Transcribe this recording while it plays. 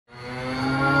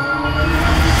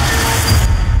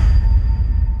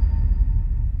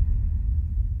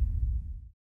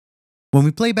When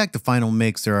we play back the final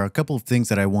mix, there are a couple of things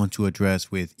that I want to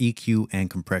address with EQ and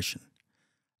compression.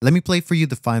 Let me play for you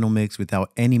the final mix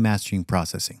without any mastering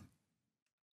processing.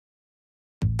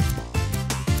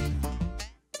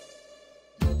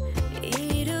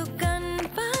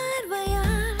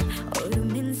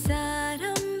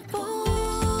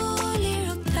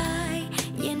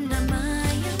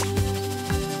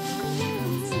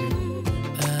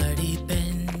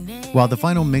 While the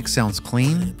final mix sounds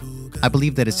clean, I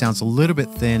believe that it sounds a little bit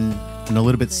thin and a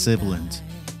little bit sibilant.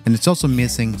 And it's also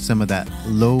missing some of that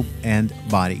low end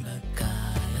body.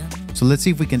 So let's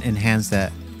see if we can enhance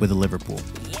that with a Liverpool.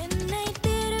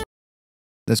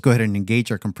 Let's go ahead and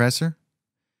engage our compressor.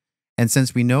 And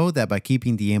since we know that by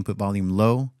keeping the input volume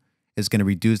low, it's going to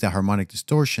reduce that harmonic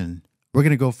distortion, we're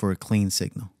going to go for a clean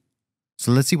signal.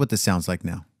 So let's see what this sounds like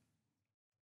now.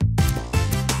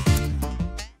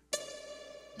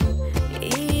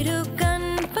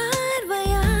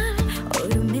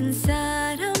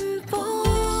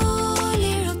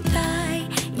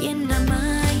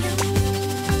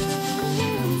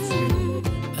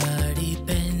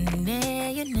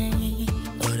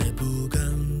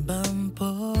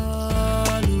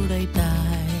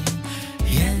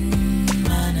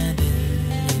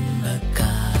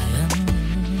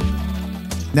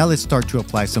 Now let's start to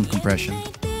apply some compression.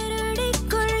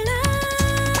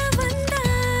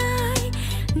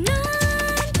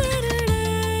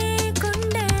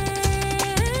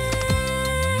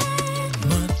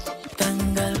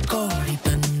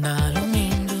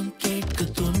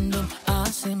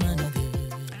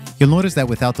 You'll notice that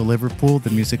without the Liverpool,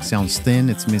 the music sounds thin,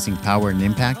 it's missing power and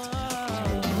impact.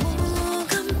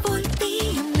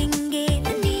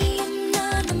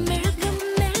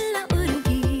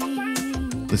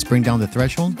 Let's bring down the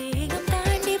threshold.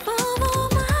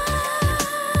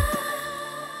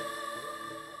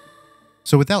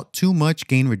 So without too much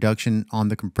gain reduction on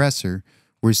the compressor,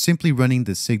 we're simply running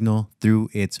the signal through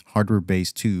its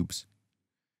hardware-based tubes.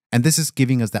 And this is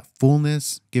giving us that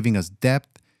fullness, giving us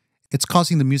depth. It's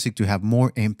causing the music to have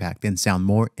more impact and sound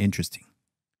more interesting.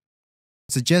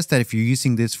 I suggest that if you're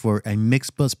using this for a mix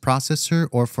bus processor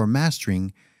or for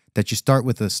mastering, that you start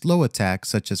with a slow attack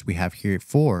such as we have here at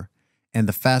 4, and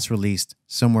the fast released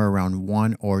somewhere around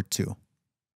 1 or 2.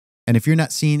 And if you're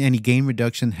not seeing any gain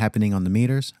reduction happening on the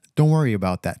meters, don't worry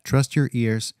about that. Trust your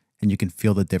ears and you can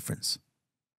feel the difference.